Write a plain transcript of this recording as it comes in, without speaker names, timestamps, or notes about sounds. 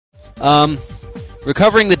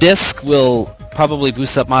Recovering the disc will probably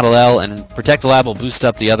boost up Model L, and Protect the Lab will boost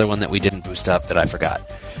up the other one that we didn't boost up that I forgot.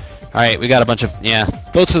 Alright, we got a bunch of,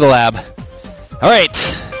 votes for the lab. Alright,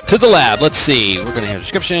 to the lab. Let's see. We're going to have a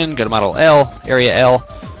description. Go to Model L, Area L.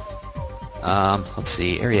 Let's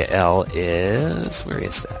see. Area L is... Where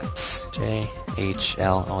is that? J, H,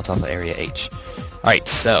 L. Oh, it's off of Area H. Alright,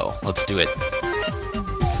 so, let's do it.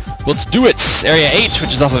 Let's do it! Area H,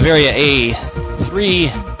 which is off of Area A3.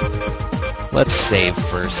 Let's save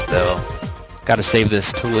first, though. Gotta save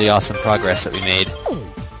this totally awesome progress that we made.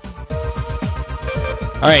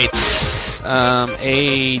 Alright,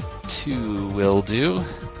 A2 will do.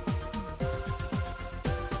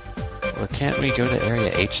 Or can't we go to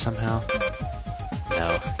Area H somehow?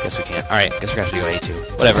 No, guess we can't. Alright, guess we're gonna have to go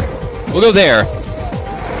A2. Whatever. We'll go there!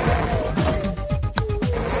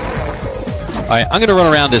 Alright, I'm gonna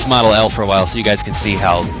run around this Model L for a while so you guys can see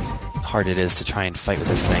how hard it is to try and fight with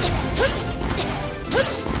this thing.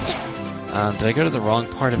 Did I go to the wrong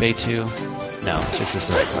part of A2? No, this is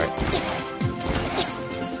the right part.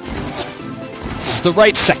 This is the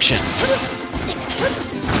right section!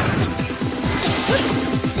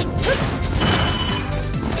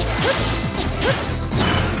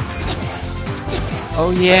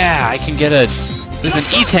 Oh yeah, I can get a... There's an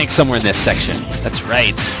E-tank somewhere in this section. That's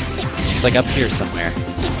right. It's like up here somewhere.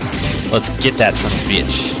 Let's get that son of a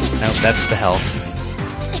bitch. Nope, that's the health.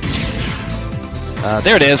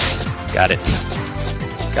 There it is. Got it.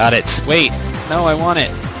 Got it. Wait. No, I want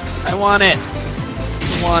it. I want it.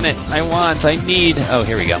 I want it. I need... Oh,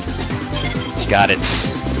 here we go. Got it.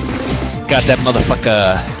 Got that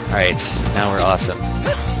motherfucker. Alright, now we're awesome.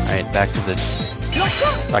 Alright, back to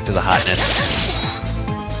the hotness.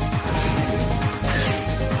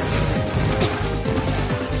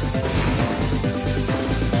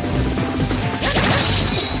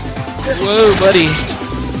 Whoa, buddy.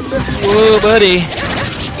 Whoa, buddy.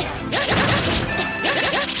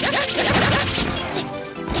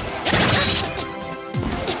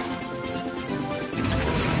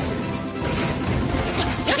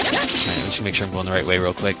 Make sure I'm going the right way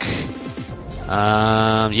real quick.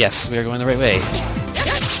 Yes, we are going the right way.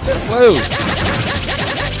 Whoa!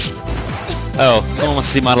 Oh, someone wants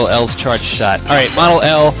to see Model L's charge shot. Alright, Model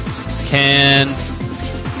L can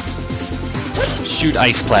shoot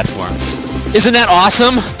ice platforms. Isn't that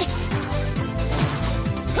awesome?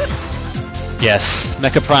 Yes,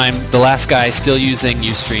 Mecha Prime, the last guy still using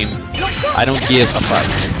Ustream. I don't give a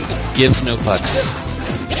fuck. Gives no fucks.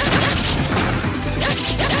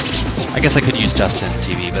 I guess I could use Justin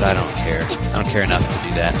TV, but I don't care. I don't care enough to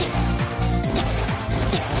do that.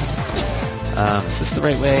 Is this the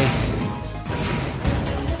right way?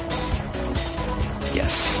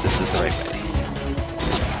 Yes, this is the right way.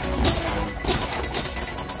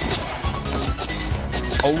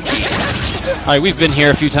 Oh yeah! Alright, we've been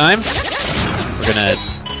here a few times. We're gonna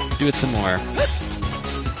do it some more.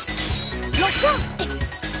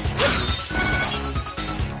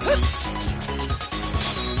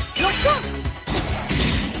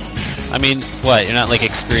 I mean, what? You're not, like,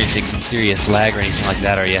 experiencing some serious lag or anything like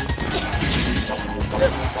that, are you?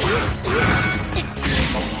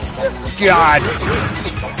 God!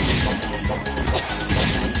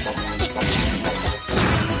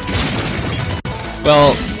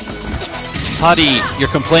 Well, Toddy, you're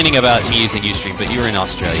complaining about me using Ustream, but you're in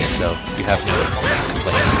Australia, so you have no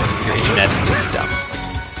complaint. Your internet is dumb.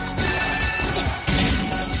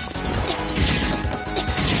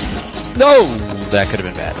 No! That could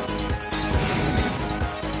have been bad.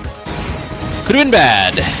 Could have been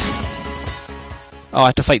bad! Oh, I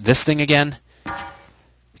have to fight this thing again?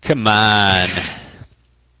 Come on.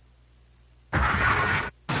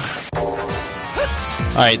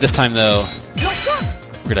 Alright, this time though,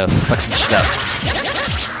 we're gonna fuck some shit up.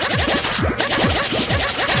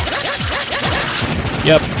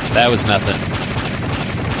 Yep, that was nothing.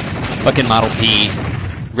 Fucking Model P.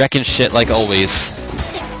 Wrecking shit like always.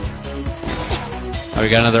 Oh, we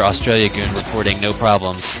got another Australia goon reporting no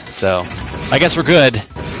problems, so I guess we're good.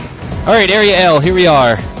 Alright, Area L, here we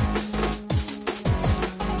are.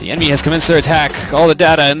 The enemy has commenced their attack. All the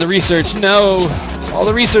data and the research, no! All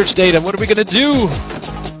the research data, what are we gonna do?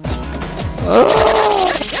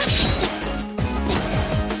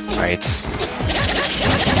 Alright.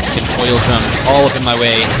 Fucking oil drums all up in my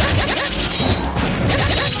way.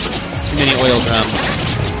 Too many oil drums.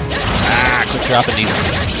 Ah, quit dropping these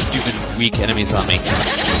stupid, weak enemies on me.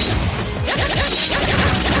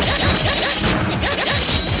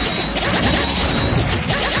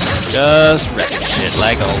 Just wrecking shit,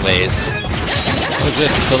 like always. Oh good,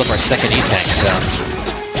 we filled up our second E-tank, so...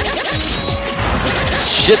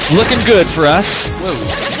 Shit's looking good for us. Whoa.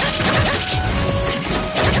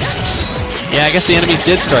 Yeah, I guess the enemies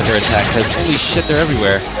did start their attack, because holy shit, they're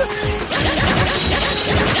everywhere.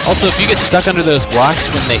 Also, if you get stuck under those blocks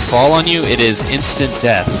when they fall on you, it is instant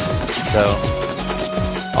death. So,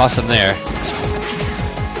 awesome there.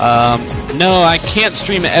 No, I can't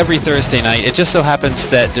stream every Thursday night. It just so happens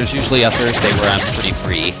that there's usually a Thursday where I'm pretty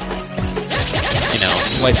free. You know,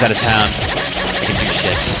 wife's out of town. I can do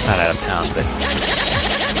shit. Not out of town, but...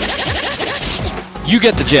 You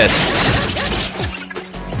get the gist.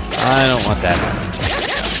 I don't want that happening to me.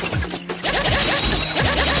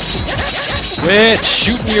 Quit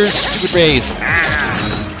shooting your stupid rays.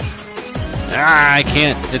 Ah, I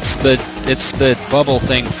can't. It's the bubble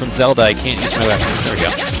thing from Zelda. I can't use my weapons. There we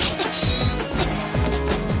go.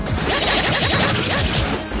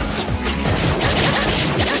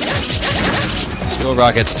 Your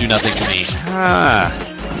rockets do nothing to me. Ah.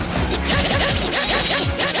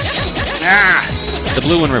 Ah. The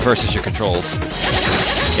blue one reverses your controls.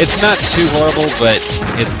 It's not too horrible, but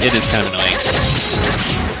it is kind of annoying.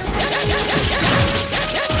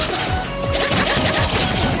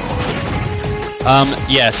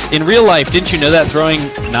 Yes, in real life, didn't you know that throwing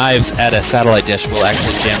knives at a satellite dish will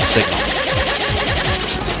actually jam the signal?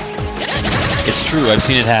 It's true, I've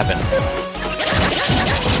seen it happen.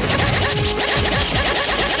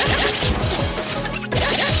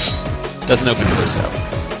 Doesn't open first, though.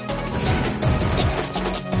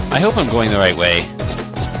 I hope I'm going the right way.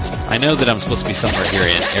 I know that I'm supposed to be somewhere here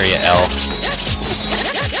in Area L.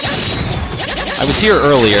 I was here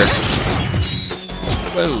earlier.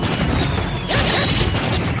 Whoa.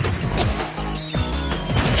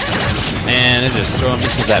 And they're just throwing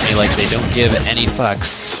missiles at me like they don't give any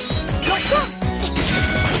fucks.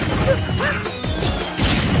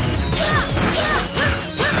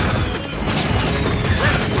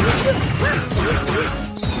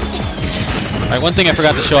 Alright, one thing I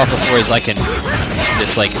forgot to show off before is I can...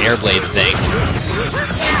 this, like, air blade thing.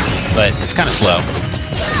 But it's kind of slow.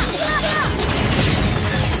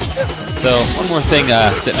 So, one more thing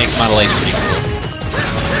that makes Model A pretty cool.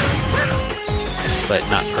 But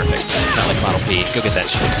not perfect. Not like Model P. Go get that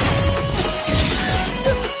shit.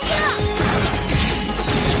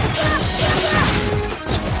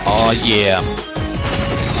 Aw, yeah.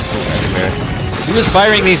 Missiles everywhere. Who is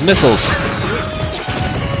firing these missiles?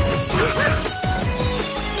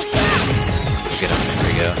 Get them.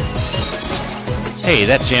 There we go. Hey,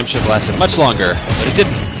 that jam should have lasted much longer, but it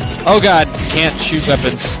didn't. Oh god, can't shoot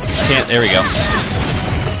weapons. Can't. There we go.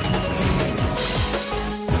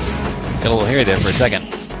 Got a little hairy there for a second.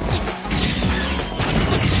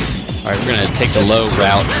 Alright, we're gonna take the low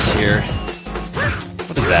routes here.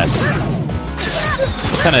 What is that?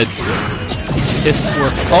 What kind of piss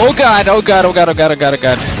poor... Oh god, oh god, oh god, oh god, oh god, oh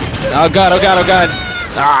god. Oh god, oh god, oh god.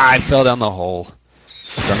 Ah, I fell down the hole.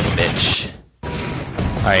 Son of a bitch.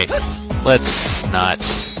 Alright, let's not...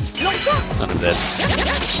 none of this.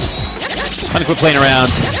 I'm gonna quit playing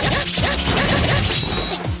around.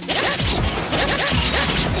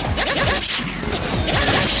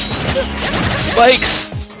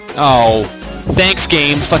 Spikes! Oh, thanks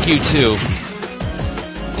game. Fuck you too.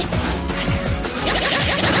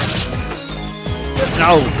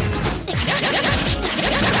 No!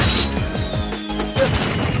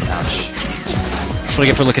 Ouch. That's what I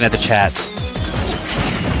get for looking at the chats.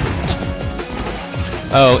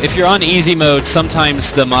 Oh, if you're on easy mode,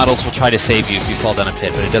 sometimes the models will try to save you if you fall down a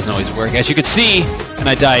pit, but it doesn't always work. As you can see, and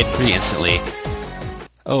I died pretty instantly.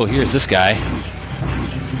 Oh, here's this guy.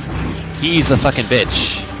 He's a fucking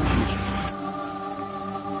bitch.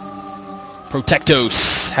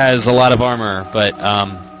 Protectos has a lot of armor, but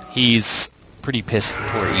he's pretty piss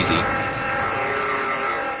poor easy.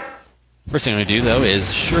 First thing I'm gonna do though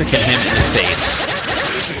is shuriken him in the face.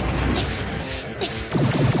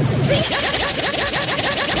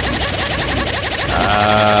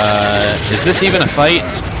 Is this even a fight?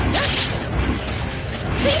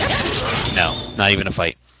 No, not even a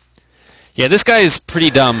fight. Yeah, this guy is pretty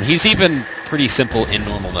dumb. He's even pretty simple in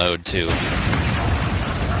normal mode, too.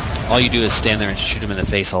 All you do is stand there and shoot him in the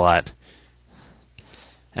face a lot.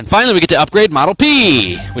 And finally, we get to upgrade Model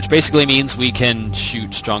P, which basically means we can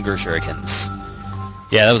shoot stronger shurikens.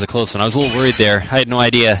 Yeah, that was a close one. I was a little worried there. I had no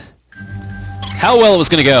idea how well it was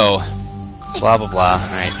going to go. Blah, blah, blah.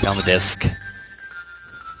 Alright, down the disc.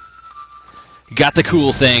 Got the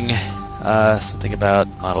cool thing. Something about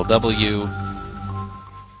Model W.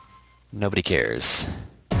 Nobody cares.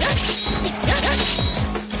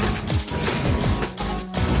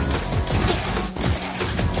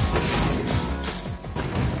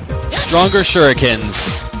 Stronger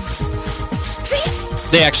shurikens.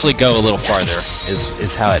 They actually go a little farther,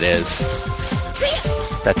 is how it is.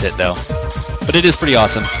 That's it, though. But it is pretty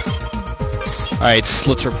awesome. Alright,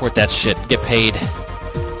 let's report that shit. Get paid.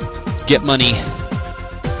 Get money.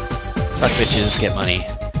 Fuck bitches, get money.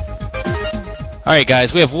 Alright,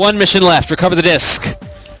 guys, we have one mission left. Recover the disc.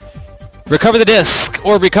 Recover the disc!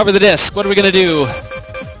 Or recover the disc! What are we gonna do?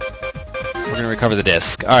 We're gonna recover the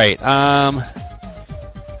disc. Alright,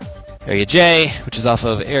 Area J, which is off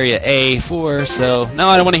of Area A4, so... No,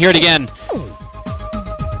 I don't want to hear it again!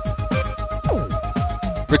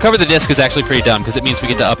 Recover the disc is actually pretty dumb, because it means we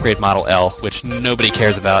get to upgrade Model L, which nobody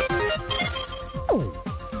cares about.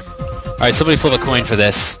 Alright, somebody flip a coin for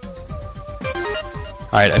this.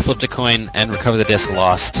 Alright, I flipped a coin, and recover the disc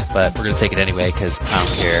lost, but we're gonna take it anyway, because I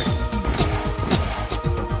don't care.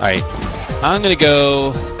 Alright, I'm gonna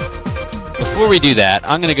go... Before we do that,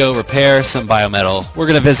 I'm gonna go repair some biometal. We're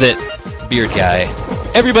gonna visit Beard Guy.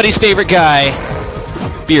 Everybody's favorite guy!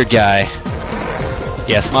 Beard Guy.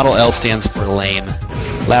 Yes, Model L stands for lame.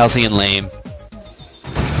 Lousy and lame.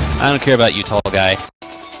 I don't care about you, tall guy.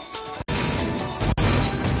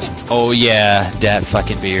 Oh yeah, that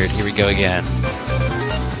fucking beard. Here we go again.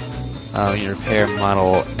 We need to repair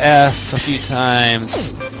Model F a few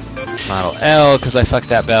times. Model L, because I fucked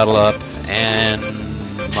that battle up. And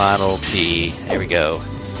Model P. Here we go.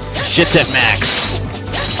 Shit's at max!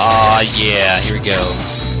 Aw, yeah, here we go.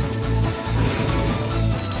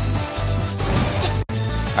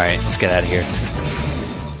 Alright, let's get out of here.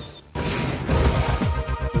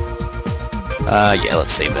 Yeah,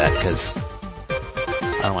 let's save that, because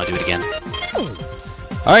I don't want to do it again.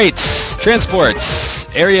 Alright, transports!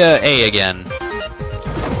 Area A again.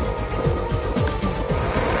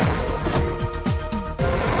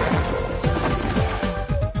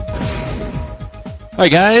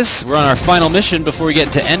 Alright guys, we're on our final mission before we get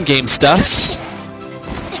into endgame stuff.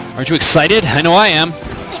 Aren't you excited? I know I am.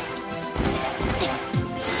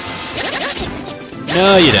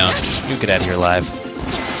 No, you don't. You get out of here alive.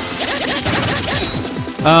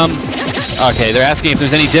 Okay, they're asking if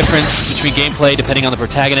there's any difference between gameplay depending on the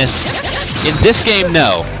protagonist. In this game,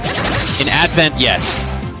 no. In Advent, yes.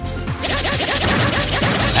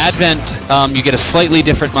 Advent, you get a slightly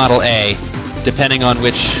different Model A depending on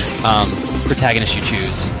which protagonist you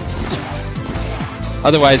choose.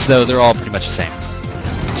 Otherwise, though, they're all pretty much the same.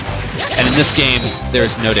 And in this game,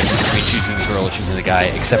 there's no difference between choosing the girl or choosing the guy,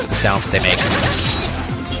 except for the sounds that they make.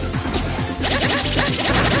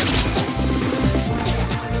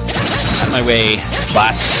 Out of my way,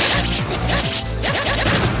 bots.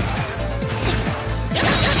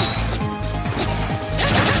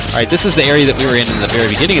 Alright, this is the area that we were in the very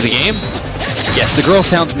beginning of the game. Yes, the girl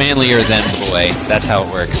sounds manlier than the boy. That's how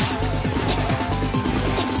it works.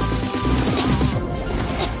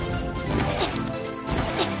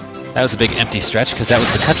 That was a big empty stretch, because that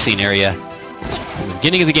was the cutscene area. In the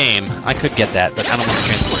beginning of the game, I could get that, but I don't want to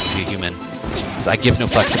transport to a human. Because I give no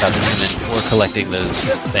fucks about the human or collecting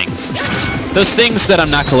those things. Those things that I'm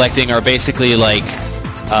not collecting are basically like,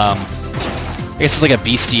 I guess it's like a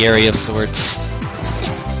bestiary of sorts.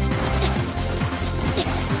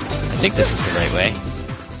 I think this is the right way.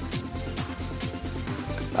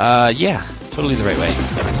 Yeah, totally the right way.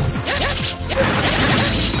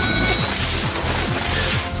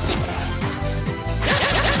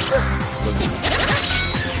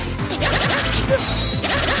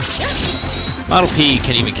 Model P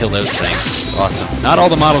can even kill those things. It's awesome. Not all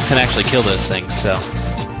the models can actually kill those things, so...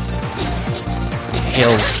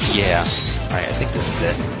 Hills, yeah. Alright, I think this is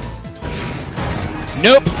it.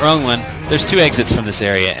 Nope! Wrong one. There's 2 exits from this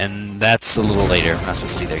area, and that's a little later. I'm not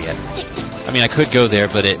supposed to be there yet. I mean, I could go there,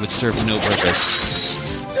 but it would serve no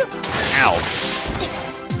purpose. Ow!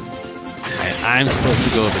 Alright, I'm supposed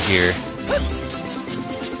to go over here.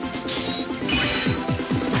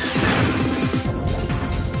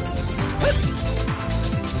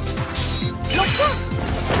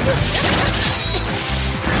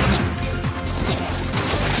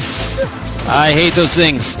 I hate those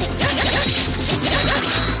things.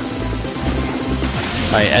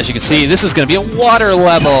 Alright, as you can see, this is going to be a water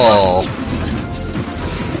level.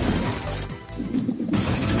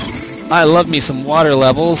 I love me some water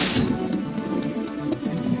levels.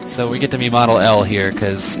 So we get to be Model L here,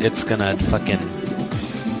 because it's going to fucking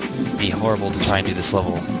be horrible to try and do this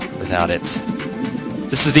level without it.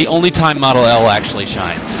 This is the only time Model L actually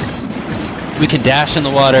shines. We can dash in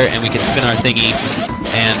the water, and we can spin our thingy,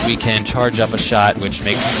 and we can charge up a shot, which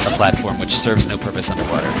makes a platform which serves no purpose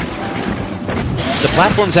underwater. The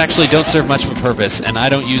platforms actually don't serve much of a purpose, and I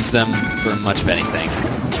don't use them for much of anything.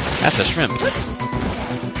 That's a shrimp.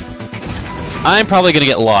 I'm probably going to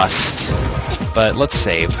get lost, but let's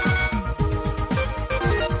save.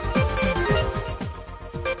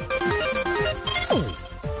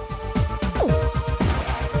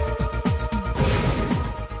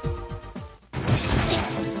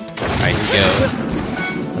 Alright,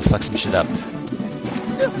 here we go. Let's fuck some shit up.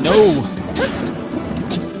 No!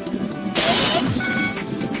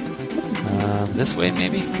 This way,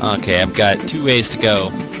 maybe? Okay, I've got 2 ways to go.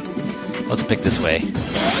 Let's pick this way.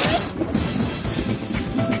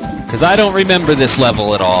 Because I don't remember this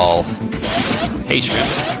level at all. Hey, shrimp.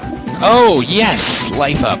 Oh, yes!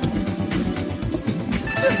 Life up.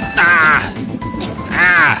 Ah!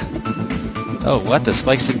 Ah! Oh, what? The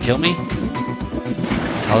spikes didn't kill me?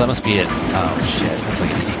 Oh, that must be it. Oh, shit. That's like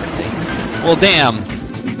an easy thing. Well, damn!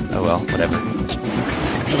 Oh, well, whatever.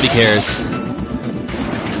 Nobody cares.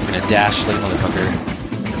 I'm gonna dash like a motherfucker.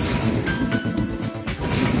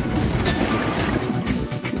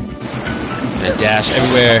 I'm gonna dash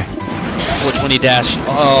everywhere. 420 dash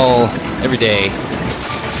all every day.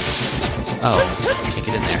 Oh, can't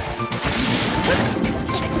get in there.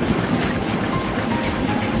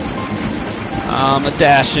 I'm a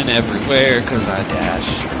dashing everywhere because I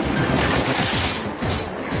dash.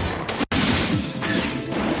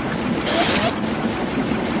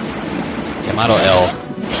 Yeah, Model L.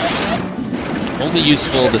 Only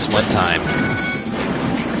useful this one time.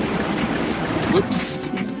 Whoops.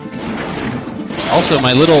 Also,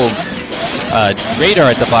 my little radar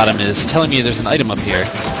at the bottom is telling me there's an item up here.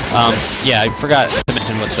 Yeah, I forgot to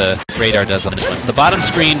mention what the radar does on this one. The bottom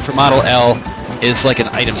screen for Model L is like an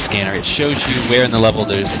item scanner. It shows you where in the level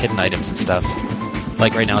there's hidden items and stuff.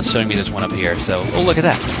 Like right now it's showing me there's one up here, so... Oh, look at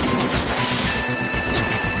that!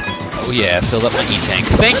 Oh yeah, filled up my E-tank.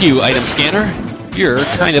 Thank you, item scanner! You're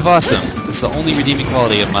kind of awesome. This is the only redeeming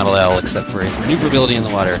quality of Model L, except for his maneuverability in the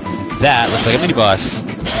water. That looks like a mini-boss.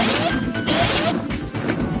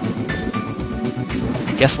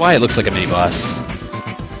 Guess why it looks like a mini-boss?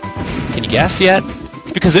 Can you guess yet?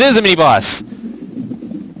 It's because it is a mini-boss!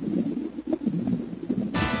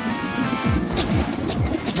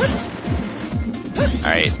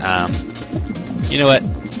 Alright, you know what?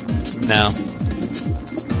 No.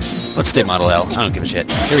 Let's stay Model L. I don't give a shit.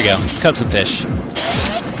 Here we go. Let's cut some fish.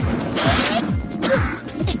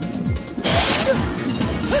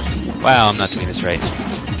 Wow, I'm not doing this right.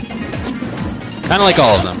 Kind of like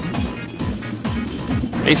all of them.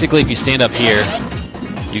 Basically, if you stand up here,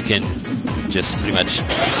 you can just pretty much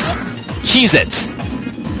cheese it!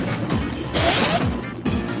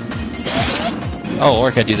 Oh, or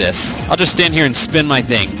I could do this. I'll just stand here and spin my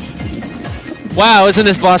thing. Wow, isn't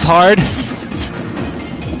this boss hard?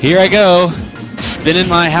 Here I go, spinning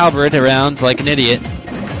my halberd around like an idiot.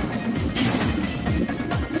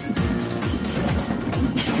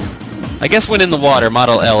 I guess when in the water,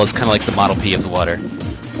 Model L is kind of like the Model P of the water.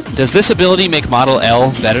 Does this ability make Model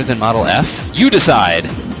L better than Model F? You decide!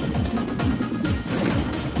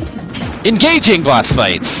 Engaging boss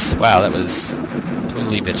fights! Wow, that was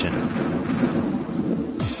totally bitchin'.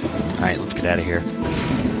 Alright, let's get out of here.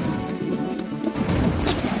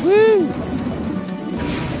 Woo!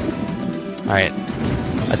 Alright.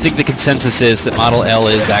 I think the consensus is that Model L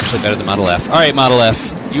is actually better than Model F. Alright, Model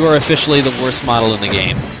F. You are officially the worst model in the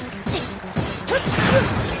game.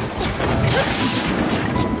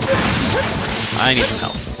 I need some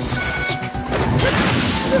help.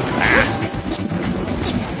 Ah.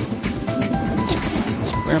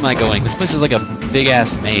 Where am I going? This place is like a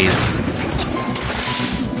big-ass maze.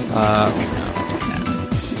 No.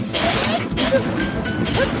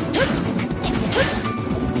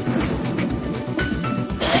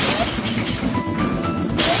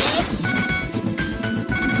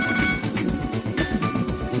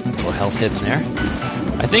 Little health hidden there.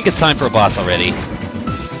 I think it's time for a boss already.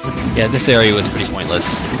 Yeah, this area was pretty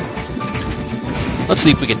pointless. Let's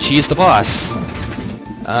see if we can cheese the boss.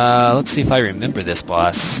 Let's see if I remember this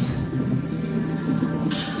boss.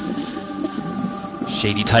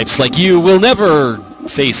 Shady types like you will never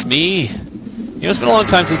face me. You know, it's been a long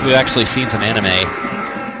time since we've actually seen some anime.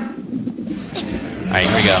 Alright,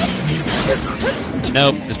 here we go.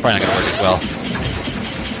 Nope, it's probably not gonna work as well.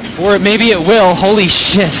 Or maybe it will. Holy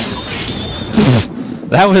shit.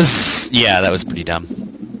 That was... yeah, that was pretty dumb.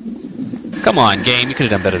 Come on, game. You could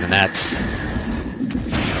have done better than that.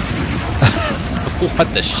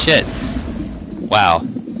 What the shit? Wow.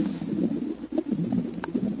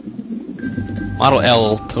 Model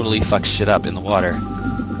L totally fucks shit up in the water.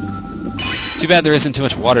 Too bad there isn't too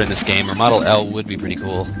much water in this game, or Model L would be pretty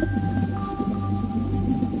cool.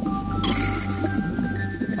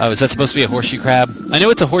 Oh, is that supposed to be a horseshoe crab? I know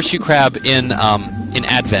it's a horseshoe crab in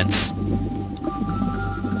Advent.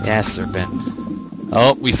 Yeah, Serpent.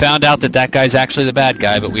 Oh, we found out that that guy's actually the bad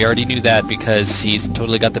guy, but we already knew that because he's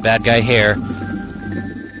totally got the bad guy hair.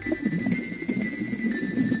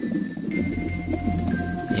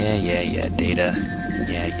 Yeah, Data.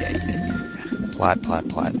 Yeah. Plot.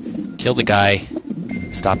 Kill the guy.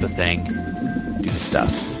 Stop the thing. Do the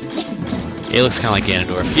stuff. It looks kind of like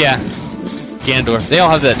Ganondorf. Yeah. Ganondorf. They all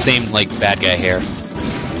have that same, like, bad guy hair.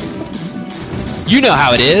 You know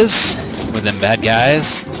how it is with them bad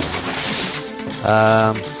guys.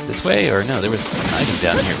 This way? Or no, there was an item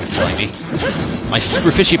down here it was telling me. My super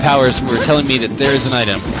fishy powers were telling me that there is an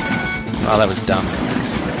item. Wow, that was dumb.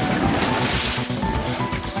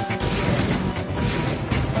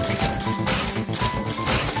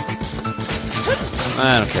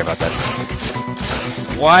 I don't care about that.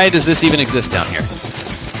 Why does this even exist down here?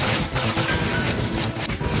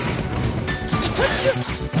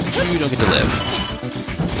 You don't get to live.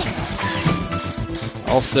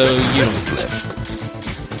 Also, you don't get to live.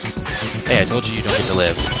 Hey, I told you you don't get to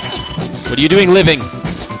live. What are you doing living?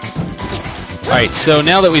 Alright, so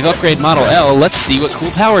now that we've upgraded Model L, let's see what cool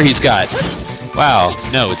power he's got. Wow,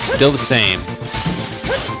 no, it's still the same.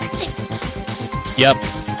 Yep.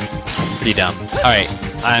 Pretty dumb. Alright,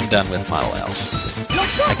 I'm done with Model L.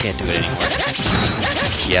 I can't do it anymore.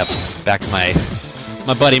 Yep, back to my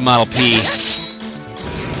buddy Model P.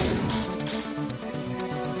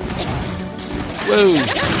 Whoa!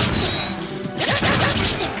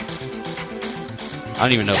 I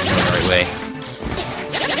don't even know if I'm going the right way.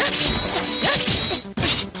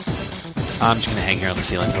 I'm just gonna hang here on the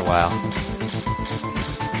ceiling for a while.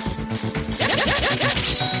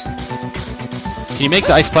 Can you make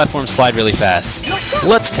the ice platform slide really fast?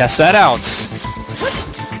 Let's test that out!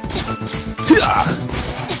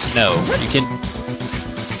 No, you can...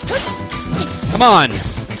 Come on!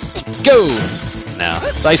 Go! No,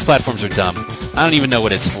 the ice platforms are dumb. I don't even know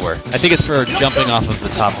what it's for. I think it's for jumping off of the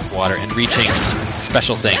top of water and reaching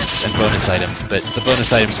special things and bonus items, but the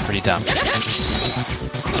bonus items are pretty dumb.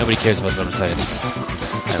 Nobody cares about bonus items.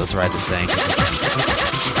 Alright, let's ride this thing.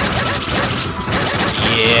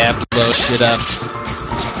 Yeah, blow shit up.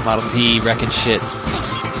 Model P wrecking shit.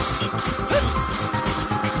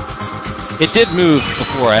 It did move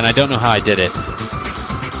before, and I don't know how I did it.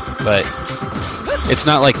 But it's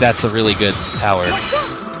not like that's a really good power.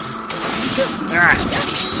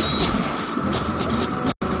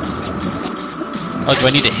 Oh, do I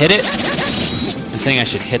need to hit it? I'm saying I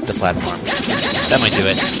should hit the platform. That might do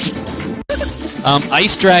it.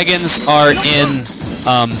 Ice dragons are in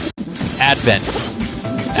Advent.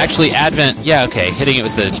 Actually, Advent. Yeah, okay. Hitting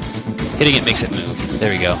it makes it move.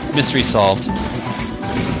 There we go. Mystery solved.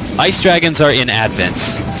 Ice dragons are in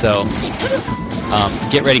Advents, so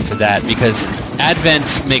get ready for that because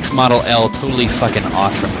Advent makes Model L totally fucking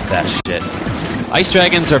awesome with that shit. Ice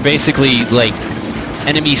dragons are basically like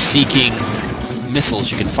enemy-seeking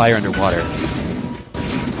missiles you can fire underwater.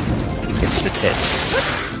 It's the tits.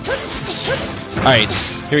 Alright,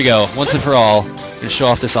 here we go. Once and for all, we're gonna show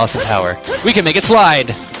off this awesome power. We can make it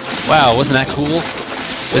slide! Wow, wasn't that cool?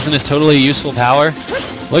 Isn't this totally useful power?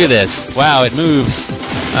 Look at this. Wow, it moves.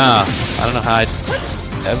 Ah, I don't know how I'd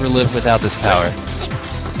ever live without this power.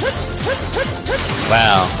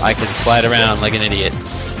 Wow, I can slide around like an idiot.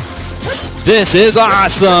 This is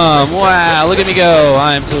awesome! Wow, look at me go!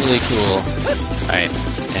 I'm totally cool. Alright,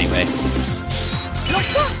 anyway.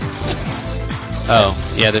 Oh,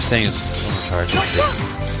 yeah, they're saying it's one more charge. Let's see.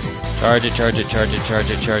 Charge it, charge it, charge it, charge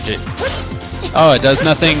it, charge it. Oh, it does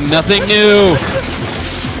nothing new!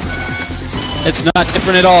 It's not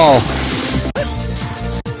different at all.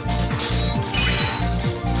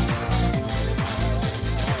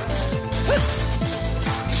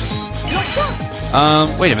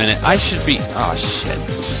 Wait a minute. I should be... Oh, shit.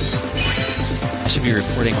 I should be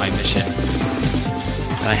reporting my mission.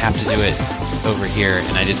 And I have to do it over here,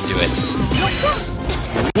 and I didn't do it.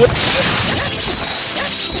 Whoops!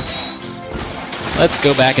 Let's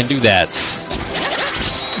go back and do that.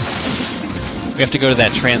 We have to go to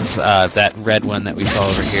that that red one that we saw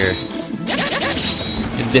over here.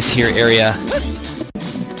 In this here area.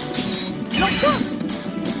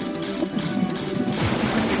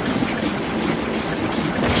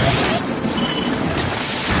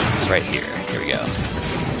 Right here. Here we go.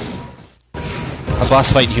 A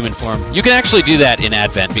boss fight in human form. You can actually do that in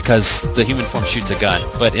Advent because the human form shoots a gun,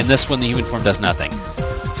 but in this one the human form does nothing.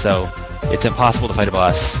 So it's impossible to fight a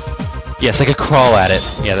boss. Yes, I could crawl at it.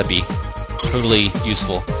 Yeah, that'd be totally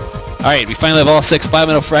useful. Alright, we finally have all 6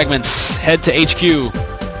 biometal fragments. Head to HQ.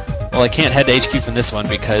 Well, I can't head to HQ from this one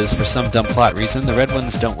because for some dumb plot reason the red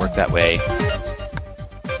ones don't work that way.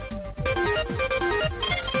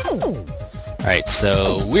 Alright,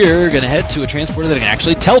 so we're gonna head to a transporter that can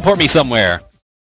actually teleport me somewhere.